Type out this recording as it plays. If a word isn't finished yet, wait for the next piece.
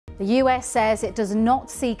The US says it does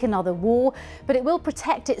not seek another war, but it will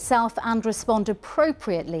protect itself and respond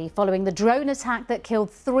appropriately following the drone attack that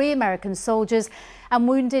killed 3 American soldiers and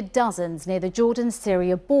wounded dozens near the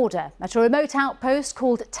Jordan-Syria border at a remote outpost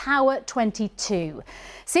called Tower 22.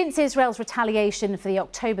 Since Israel's retaliation for the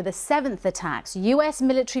October the 7th attacks, US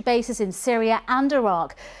military bases in Syria and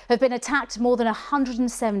Iraq have been attacked more than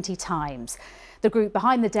 170 times. The group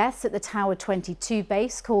behind the deaths at the Tower 22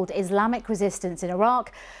 base, called Islamic Resistance in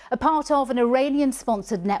Iraq, are part of an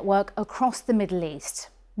Iranian-sponsored network across the Middle East.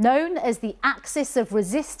 Known as the Axis of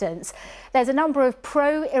Resistance, there's a number of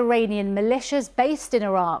pro-Iranian militias based in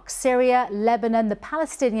Iraq, Syria, Lebanon, the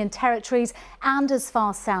Palestinian territories and as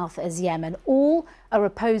far south as Yemen. All are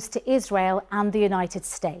opposed to Israel and the United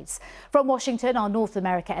States. From Washington, our North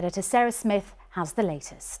America editor Sarah Smith has the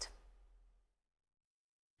latest.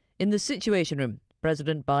 In the Situation Room,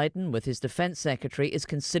 President Biden, with his defence secretary, is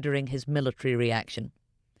considering his military reaction.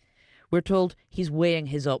 We're told he's weighing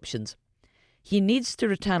his options. He needs to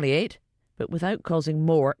retaliate, but without causing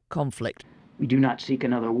more conflict. We do not seek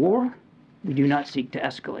another war. We do not seek to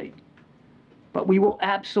escalate. But we will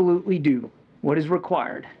absolutely do what is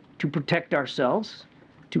required to protect ourselves,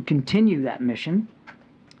 to continue that mission,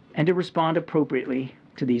 and to respond appropriately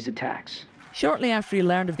to these attacks. Shortly after he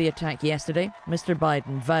learned of the attack yesterday, Mr.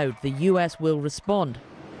 Biden vowed the US will respond.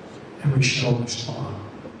 And we shall respond.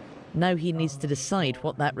 Now he needs to decide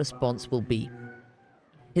what that response will be.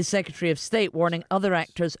 His Secretary of State warning other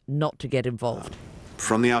actors not to get involved.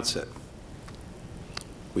 From the outset,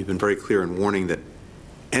 we've been very clear in warning that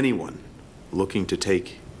anyone looking to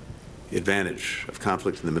take advantage of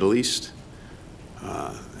conflict in the Middle East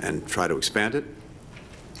and try to expand it,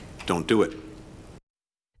 don't do it.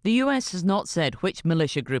 The US has not said which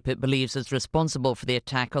militia group it believes is responsible for the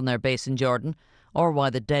attack on their base in Jordan, or why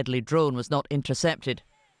the deadly drone was not intercepted.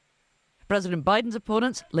 President Biden's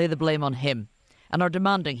opponents lay the blame on him and are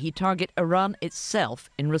demanding he target Iran itself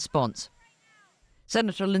in response.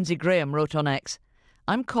 Senator Lindsey Graham wrote on X,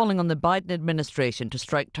 "I'm calling on the Biden administration to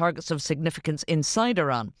strike targets of significance inside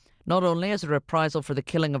Iran, not only as a reprisal for the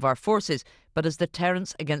killing of our forces, but as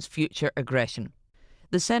deterrence against future aggression."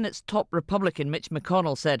 The Senate's top Republican, Mitch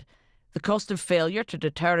McConnell, said, "The cost of failure to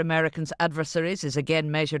deter Americans' adversaries is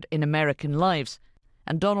again measured in American lives."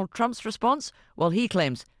 And Donald Trump's response? Well, he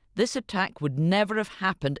claims, "This attack would never have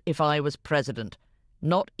happened if I was president.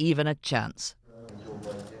 Not even a chance."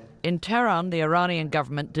 In Tehran, the Iranian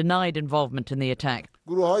government denied involvement in the attack.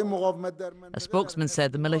 A spokesman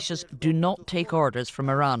said the militias do not take orders from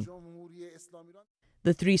Iran.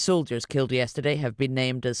 The 3 soldiers killed yesterday have been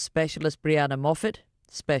named as Specialist Brianna Moffett,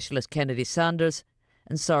 Specialist Kennedy Sanders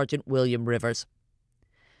and Sergeant William Rivers.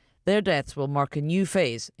 Their deaths will mark a new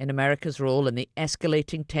phase in America's role in the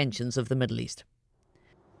escalating tensions of the Middle East.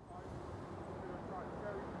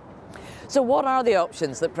 So what are the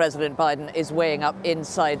options that President Biden is weighing up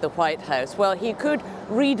inside the White House? Well, he could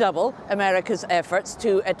redouble America's efforts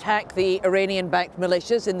to attack the Iranian-backed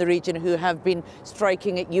militias in the region who have been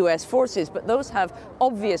striking at US forces, but those have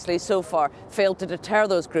obviously so far failed to deter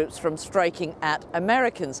those groups from striking at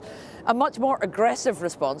Americans. A much more aggressive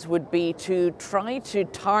response would be to try to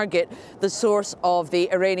target the source of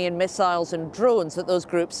the Iranian missiles and drones that those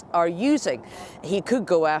groups are using. He could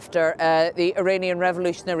go after the Iranian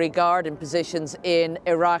Revolutionary Guard in positions in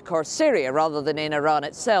Iraq or Syria rather than in Iran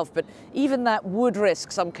itself, but even that would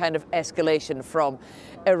risk some kind of escalation from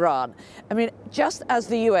Iran. I mean, just as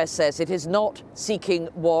the US says it is not seeking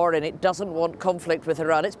war and it doesn't want conflict with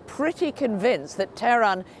Iran, it's pretty convinced that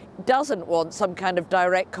Tehran doesn't want some kind of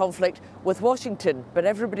direct conflict with Washington. But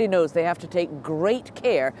everybody knows they have to take great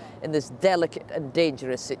care in this delicate and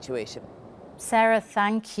dangerous situation. Sarah,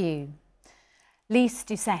 thank you. Lise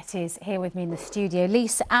Doucette is here with me in the studio.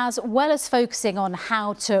 Lise, as well as focusing on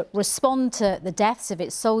how to respond to the deaths of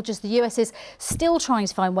its soldiers, the US is still trying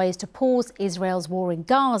to find ways to pause Israel's war in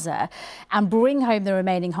Gaza and bring home the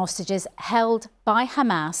remaining hostages held by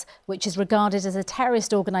Hamas, which is regarded as a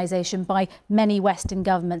terrorist organisation by many Western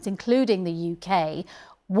governments, including the UK.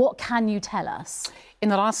 What can you tell us? In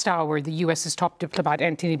the last hour, the US's top diplomat,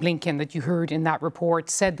 Antony Blinken, that you heard in that report,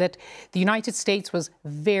 said that the United States was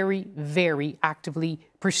very, very actively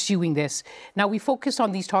pursuing this. Now, we focused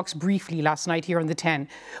on these talks briefly last night here on the 10.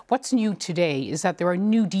 What's new today is that there are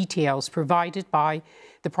new details provided by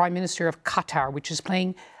the Prime Minister of Qatar, which is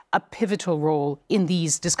playing a pivotal role in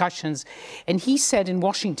these discussions. And he said in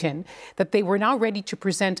Washington that they were now ready to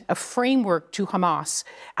present a framework to Hamas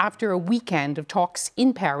after a weekend of talks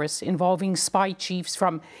in Paris involving spy chiefs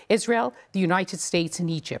from Israel, the United States and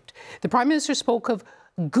Egypt. The Prime Minister spoke of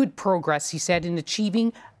good progress, he said, in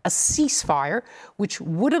achieving a ceasefire, which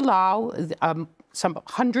would allow some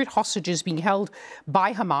 100 hostages being held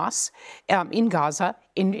by Hamas in Gaza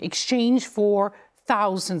in exchange for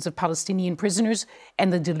thousands of Palestinian prisoners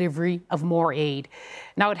and the delivery of more aid.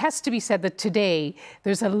 Now, it has to be said that today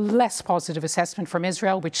there's a less positive assessment from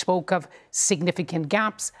Israel, which spoke of significant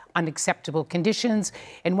gaps, unacceptable conditions,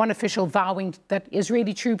 and one official vowing that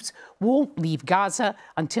Israeli troops won't leave Gaza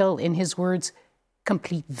until, in his words,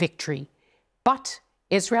 complete victory. But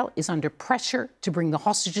Israel is under pressure to bring the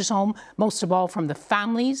hostages home, most of all from the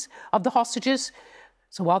families of the hostages.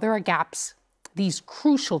 So while there are gaps, these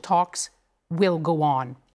crucial talks will go on.